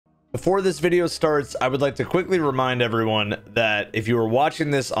Before this video starts, I would like to quickly remind everyone that if you are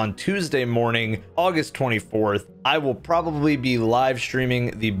watching this on Tuesday morning, August 24th, I will probably be live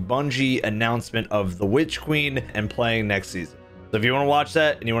streaming the Bungie announcement of the Witch Queen and playing next season. So if you want to watch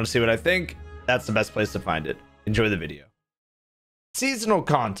that and you want to see what I think, that's the best place to find it. Enjoy the video. Seasonal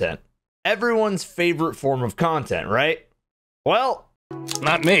content. Everyone's favorite form of content, right? Well,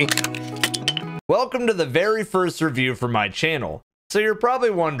 not me. Welcome to the very first review for my channel. So you're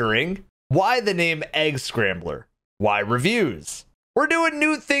probably wondering, why the name Egg Scrambler? Why reviews? We're doing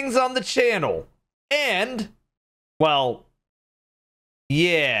new things on the channel. And, well,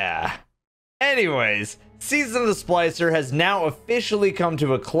 yeah. Anyways, Season of the Splicer has now officially come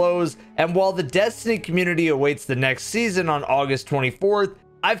to a close, and while the Destiny community awaits the next season on August 24th,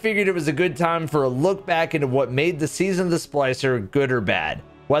 I figured it was a good time for a look back into what made the Season of the Splicer good or bad,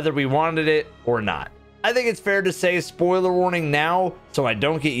 whether we wanted it or not. I think it's fair to say spoiler warning now, so I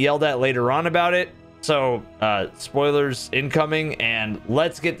don't get yelled at later on about it. So, spoilers incoming, and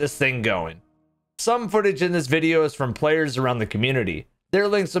let's get this thing going. Some footage in this video is from players around the community. Their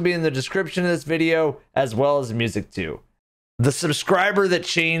links will be in the description of this video, as well as music too. The subscriber that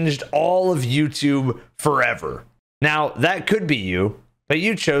changed all of YouTube forever. Now, that could be you, but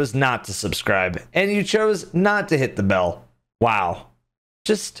you chose not to subscribe, and you chose not to hit the bell. Wow.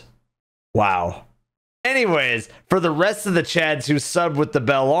 Just, wow. Anyways, for the rest of the chads who subbed with the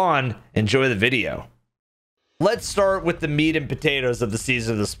bell on, enjoy the video. Let's start with the meat and potatoes of the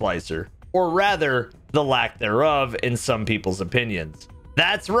Season of the Splicer, or rather, the lack thereof in some people's opinions.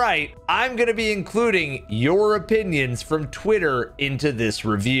 That's right, I'm going to be including your opinions from Twitter into this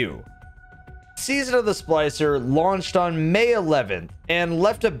review. Season of the Splicer launched on May 11th and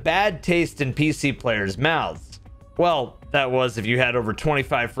left a bad taste in PC players' mouths. Well, that was if you had over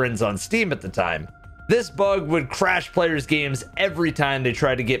 25 friends on Steam at the time. This bug would crash players' games every time they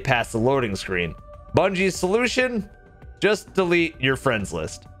tried to get past the loading screen. Bungie's solution? Just delete your friends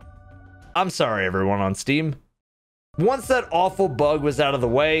list. I'm sorry, everyone on Steam. Once that awful bug was out of the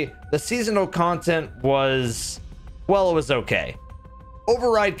way, the seasonal content was, well, it was okay.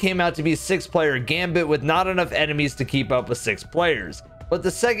 Override came out to be 6-player Gambit with not enough enemies to keep up with 6 players, but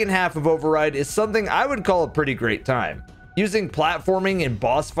the second half of Override is something I would call a pretty great time. Using platforming and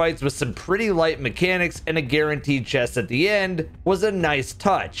boss fights with some pretty light mechanics and a guaranteed chest at the end was a nice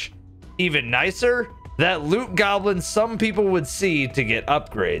touch. Even nicer, that loot goblin some people would see to get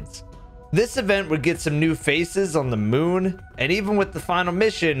upgrades. This event would get some new faces on the moon, and even with the final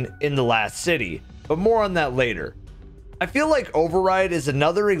mission in the last city, but more on that later. I feel like Override is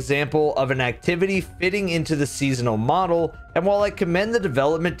another example of an activity fitting into the seasonal model, and while I commend the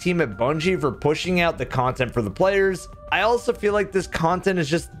development team at Bungie for pushing out the content for the players, I also feel like this content is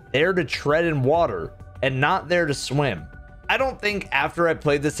just there to tread in water, and not there to swim. I don't think after I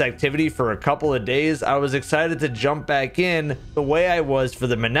played this activity for a couple of days, I was excited to jump back in the way I was for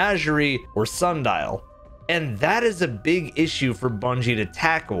the Menagerie or Sundial. And that is a big issue for Bungie to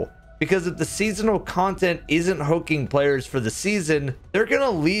tackle, because if the seasonal content isn't hooking players for the season, they're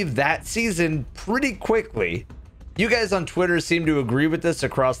gonna leave that season pretty quickly. You guys on Twitter seem to agree with this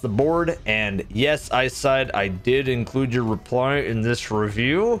across the board, and yes, I said I did include your reply in this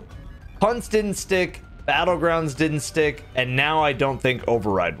review. Hunts didn't stick, Battlegrounds didn't stick, and now I don't think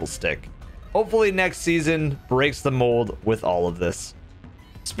Override will stick. Hopefully next season breaks the mold with all of this.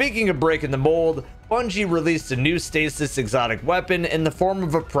 Speaking of breaking the mold, Bungie released a new Stasis exotic weapon in the form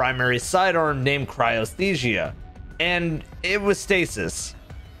of a primary sidearm named Cryosthesia, and it was Stasis.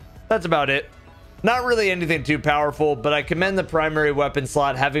 That's about it. Not really anything too powerful, but I commend the primary weapon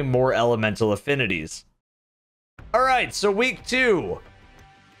slot having more elemental affinities. Alright, so week 2.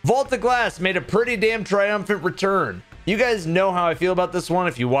 Vault of Glass made a pretty damn triumphant return. You guys know how I feel about this one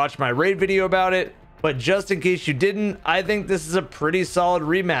if you watched my raid video about it, but just in case you didn't, I think this is a pretty solid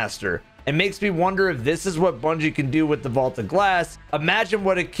remaster. It makes me wonder if this is what Bungie can do with the Vault of Glass. Imagine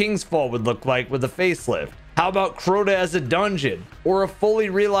what a King's Fall would look like with a facelift. How about Crota as a dungeon? Or a fully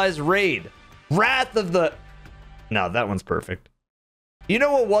realized raid? Wrath of the... No, that one's perfect. You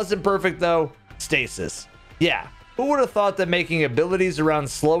know what wasn't perfect though? Stasis. Yeah. Who would have thought that making abilities around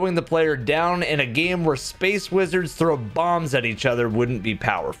slowing the player down in a game where space wizards throw bombs at each other wouldn't be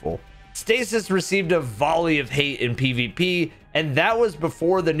powerful? Stasis received a volley of hate in PvP, and that was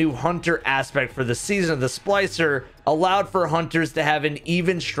before the new hunter aspect for the Season of the Splicer allowed for hunters to have an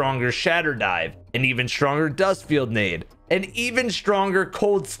even stronger shatter dive, an even stronger dust field nade, an even stronger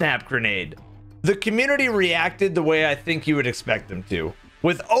cold snap grenade. The community reacted the way I think you would expect them to,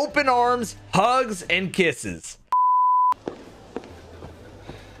 with open arms, hugs, and kisses.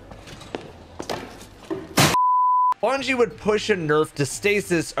 Bungie would push a nerf to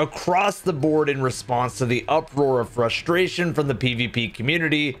Stasis across the board in response to the uproar of frustration from the PvP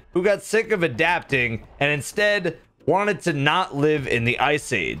community, who got sick of adapting and instead wanted to not live in the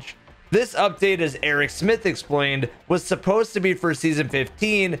Ice Age. This update, as Eric Smith explained, was supposed to be for Season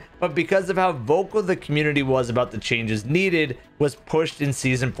 15, but because of how vocal the community was about the changes needed, was pushed in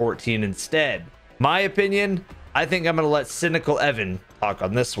Season 14 instead. My opinion, I think I'm going to let Cynical Evan talk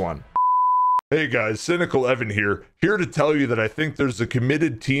on this one. Hey guys, Cynical Evan here to tell you that I think there's a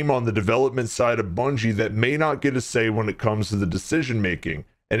committed team on the development side of Bungie that may not get a say when it comes to the decision making,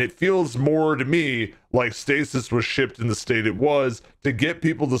 and it feels more to me like Stasis was shipped in the state it was to get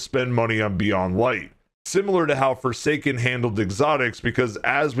people to spend money on Beyond Light, similar to how Forsaken handled exotics, because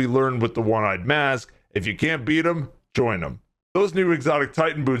as we learned with the One-Eyed Mask, if you can't beat them, join them. Those new exotic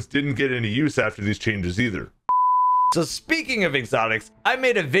Titan boots didn't get any use after these changes either. So speaking of exotics, I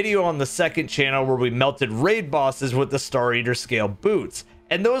made a video on the second channel where we melted raid bosses with the Star Eater scale boots,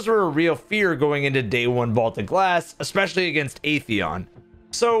 and those were a real fear going into day 1 Vaulted Glass, especially against Atheon.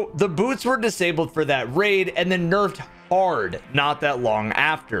 So the boots were disabled for that raid and then nerfed hard not that long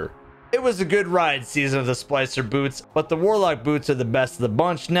after. It was a good ride, Season of the Splicer boots, but the Warlock boots are the best of the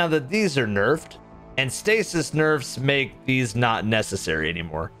bunch now that these are nerfed, and Stasis nerfs make these not necessary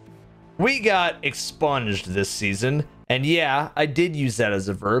anymore. We got expunged this season, and yeah, I did use that as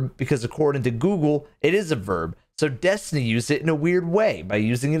a verb because according to Google, it is a verb, so Destiny used it in a weird way by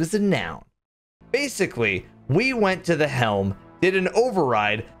using it as a noun. Basically, we went to the helm, did an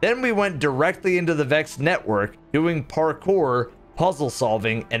override, then we went directly into the Vex network, doing parkour, puzzle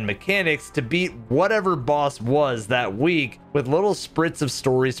solving, and mechanics to beat whatever boss was that week, with little spritz of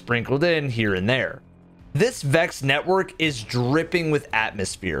story sprinkled in here and there. This Vex network is dripping with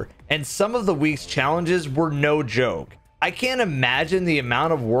atmosphere, and some of the week's challenges were no joke. I can't imagine the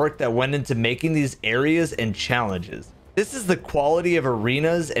amount of work that went into making these areas and challenges. This is the quality of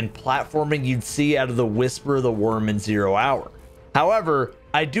arenas and platforming you'd see out of the Whisper of the Worm in 0 Hour. However,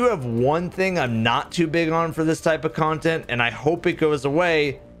 I do have one thing I'm not too big on for this type of content, and I hope it goes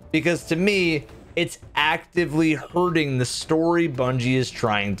away, because to me, it's actively hurting the story Bungie is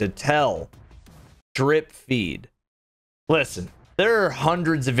trying to tell. Drip feed. Listen, there are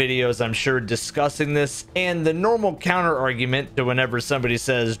hundreds of videos I'm sure discussing this, and the normal counter argument to whenever somebody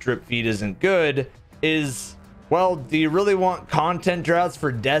says drip feed isn't good is, well, do you really want content droughts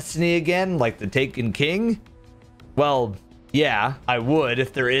for Destiny again, like the Taken King? Well, yeah, I would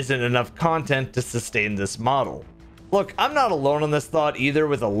if there isn't enough content to sustain this model. Look, I'm not alone on this thought either,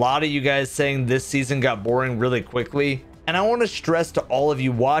 with a lot of you guys saying this season got boring really quickly. And I want to stress to all of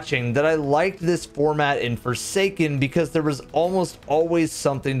you watching that I liked this format in Forsaken because there was almost always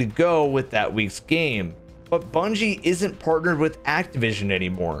something to go with that week's game. But Bungie isn't partnered with Activision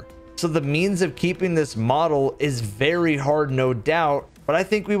anymore, so the means of keeping this model is very hard, no doubt, but I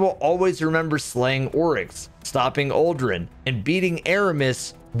think we will always remember slaying Oryx, stopping Uldren, and beating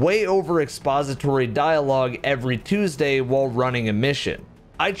Aramis way over expository dialogue every Tuesday while running a mission.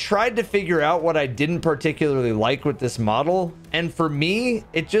 I tried to figure out what I didn't particularly like with this model, and for me,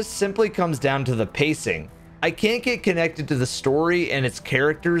 it just simply comes down to the pacing. I can't get connected to the story and its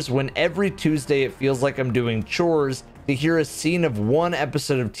characters when every Tuesday it feels like I'm doing chores to hear a scene of one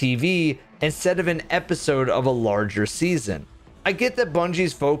episode of TV instead of an episode of a larger season. I get that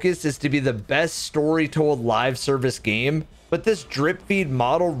Bungie's focus is to be the best story-told live service game, but this drip feed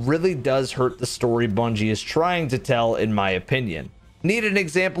model really does hurt the story Bungie is trying to tell, in my opinion. Need an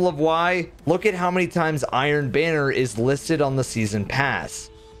example of why? Look at how many times Iron Banner is listed on the season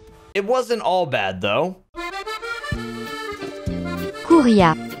pass. It wasn't all bad though.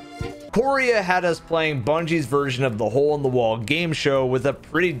 Quria had us playing Bungie's version of the Hole in the Wall game show with a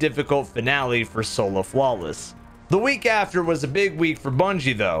pretty difficult finale for Solo Flawless. The week after was a big week for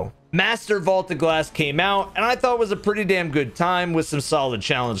Bungie though. Master Vaulted Glass came out, and I thought was a pretty damn good time with some solid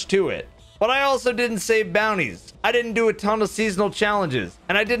challenge to it. But I also didn't save bounties. I didn't do a ton of seasonal challenges,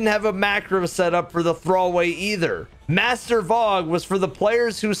 and I didn't have a macro set up for the throwaway either. Master Vogue was for the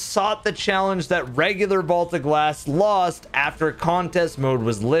players who sought the challenge that regular Vaulted Glass lost after contest mode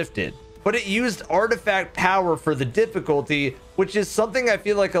was lifted. But it used artifact power for the difficulty, which is something I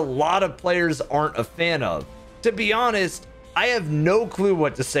feel like a lot of players aren't a fan of. To be honest, I have no clue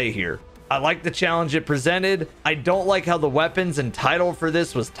what to say here. I like the challenge it presented. I don't like how the weapons and title for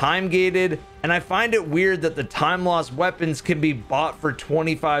this was time gated, and I find it weird that the time lost weapons can be bought for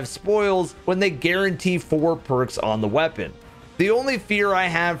 25 spoils when they guarantee 4 perks on the weapon. The only fear I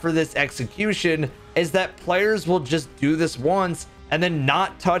have for this execution is that players will just do this once and then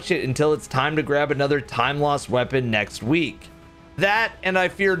not touch it until it's time to grab another time lost weapon next week. That, and I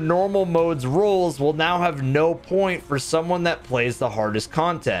fear normal mode's rules will now have no point for someone that plays the hardest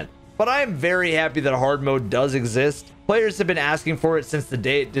content. But I am very happy that hard mode does exist. Players have been asking for it since the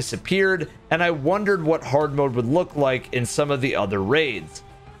day it disappeared, and I wondered what hard mode would look like in some of the other raids.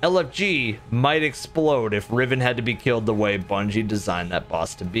 LFG might explode if Riven had to be killed the way Bungie designed that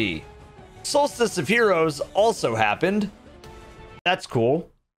boss to be. Solstice of Heroes also happened. That's cool.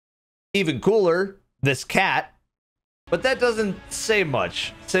 Even cooler, this cat. But that doesn't say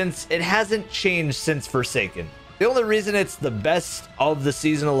much, since it hasn't changed since Forsaken. The only reason it's the best of the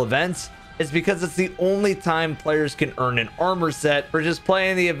seasonal events is because it's the only time players can earn an armor set for just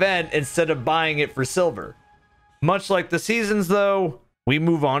playing the event instead of buying it for silver. Much like the seasons though, we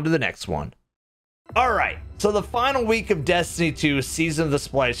move on to the next one. Alright, so the final week of Destiny 2 Season of the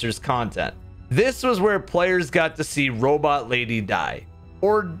Splicers content. This was where players got to see Robot Lady die.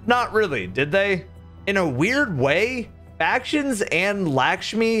 Or not really, did they? In a weird way, Factions and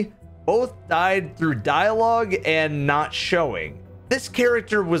Lakshmi both died through dialogue and not showing. This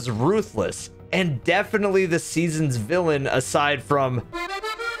character was ruthless and definitely the season's villain aside from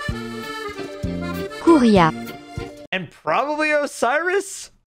Quria and probably Osiris.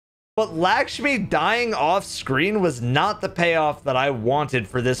 But Lakshmi dying off screen was not the payoff that I wanted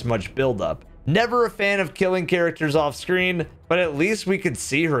for this much buildup. Never a fan of killing characters off screen, but at least we could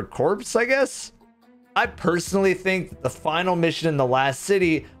see her corpse, I guess? I personally think that the final mission in the last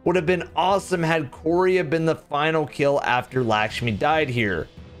city would have been awesome had Quria been the final kill after Lakshmi died here.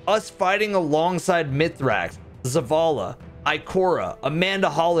 Us fighting alongside Mithrax, Zavala, Ikora, Amanda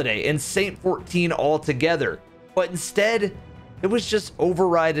Holiday, and Saint 14 all together. But instead, it was just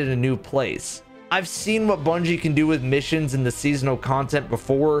override in a new place. I've seen what Bungie can do with missions in the seasonal content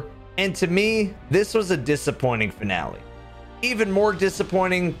before, and to me, this was a disappointing finale. Even more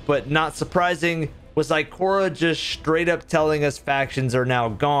disappointing, but not surprising, was Ikora just straight up telling us factions are now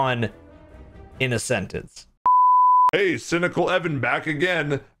gone in a sentence. Hey, Cynical Evan back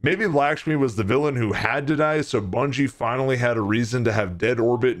again. Maybe Lakshmi was the villain who had to die, so Bungie finally had a reason to have Dead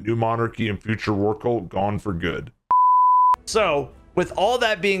Orbit, New Monarchy, and Future War Cult gone for good. So, with all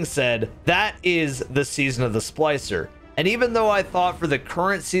that being said, that is the Season of the Splicer. And even though I thought for the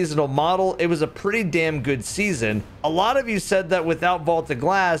current seasonal model, it was a pretty damn good season, a lot of you said that without Vault of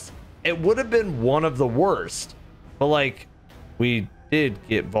Glass, it would have been one of the worst. But like, we did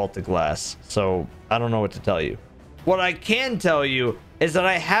get Vault of Glass, so I don't know what to tell you. What I can tell you is that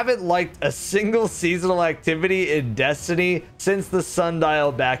I haven't liked a single seasonal activity in Destiny since the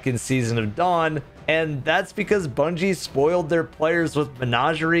Sundial back in Season of Dawn, and that's because Bungie spoiled their players with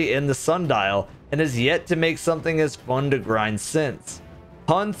Menagerie and the Sundial, and has yet to make something as fun to grind since.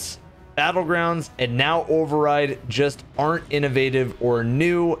 Hunts, Battlegrounds, and now Override just aren't innovative or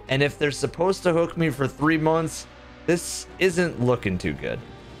new, and if they're supposed to hook me for 3 months, this isn't looking too good.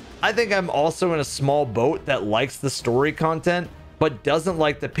 I think I'm also in a small boat that likes the story content, but doesn't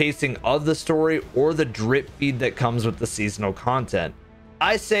like the pacing of the story or the drip feed that comes with the seasonal content.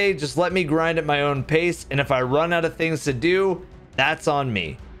 I say just let me grind at my own pace, and if I run out of things to do, that's on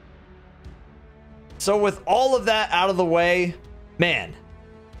me. So with all of that out of the way, man,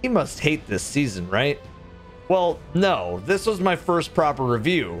 you must hate this season, right? Well, no, this was my first proper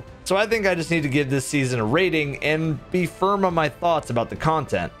review, so I think I just need to give this season a rating and be firm on my thoughts about the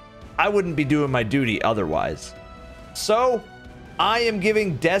content. I wouldn't be doing my duty otherwise. So, I am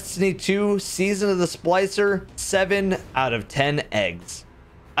giving Destiny 2 Season of the Splicer 7 out of 10 eggs.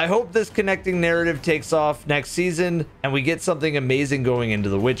 I hope this connecting narrative takes off next season and we get something amazing going into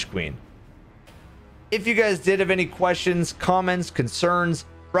the Witch Queen. If you guys did have any questions, comments, concerns,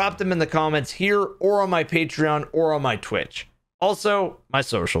 drop them in the comments here or on my Patreon or on my Twitch. Also, my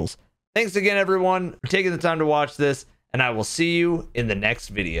socials. Thanks again, everyone, for taking the time to watch this, and I will see you in the next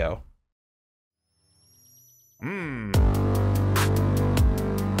video.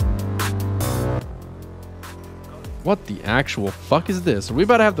 What the actual fuck is this? Are we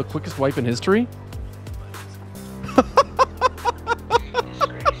about to have the quickest wipe in history?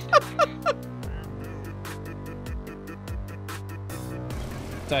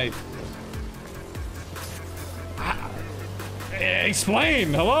 Type.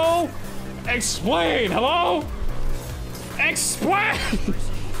 Explain, hello? Explain, hello? Explain!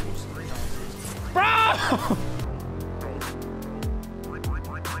 Bro!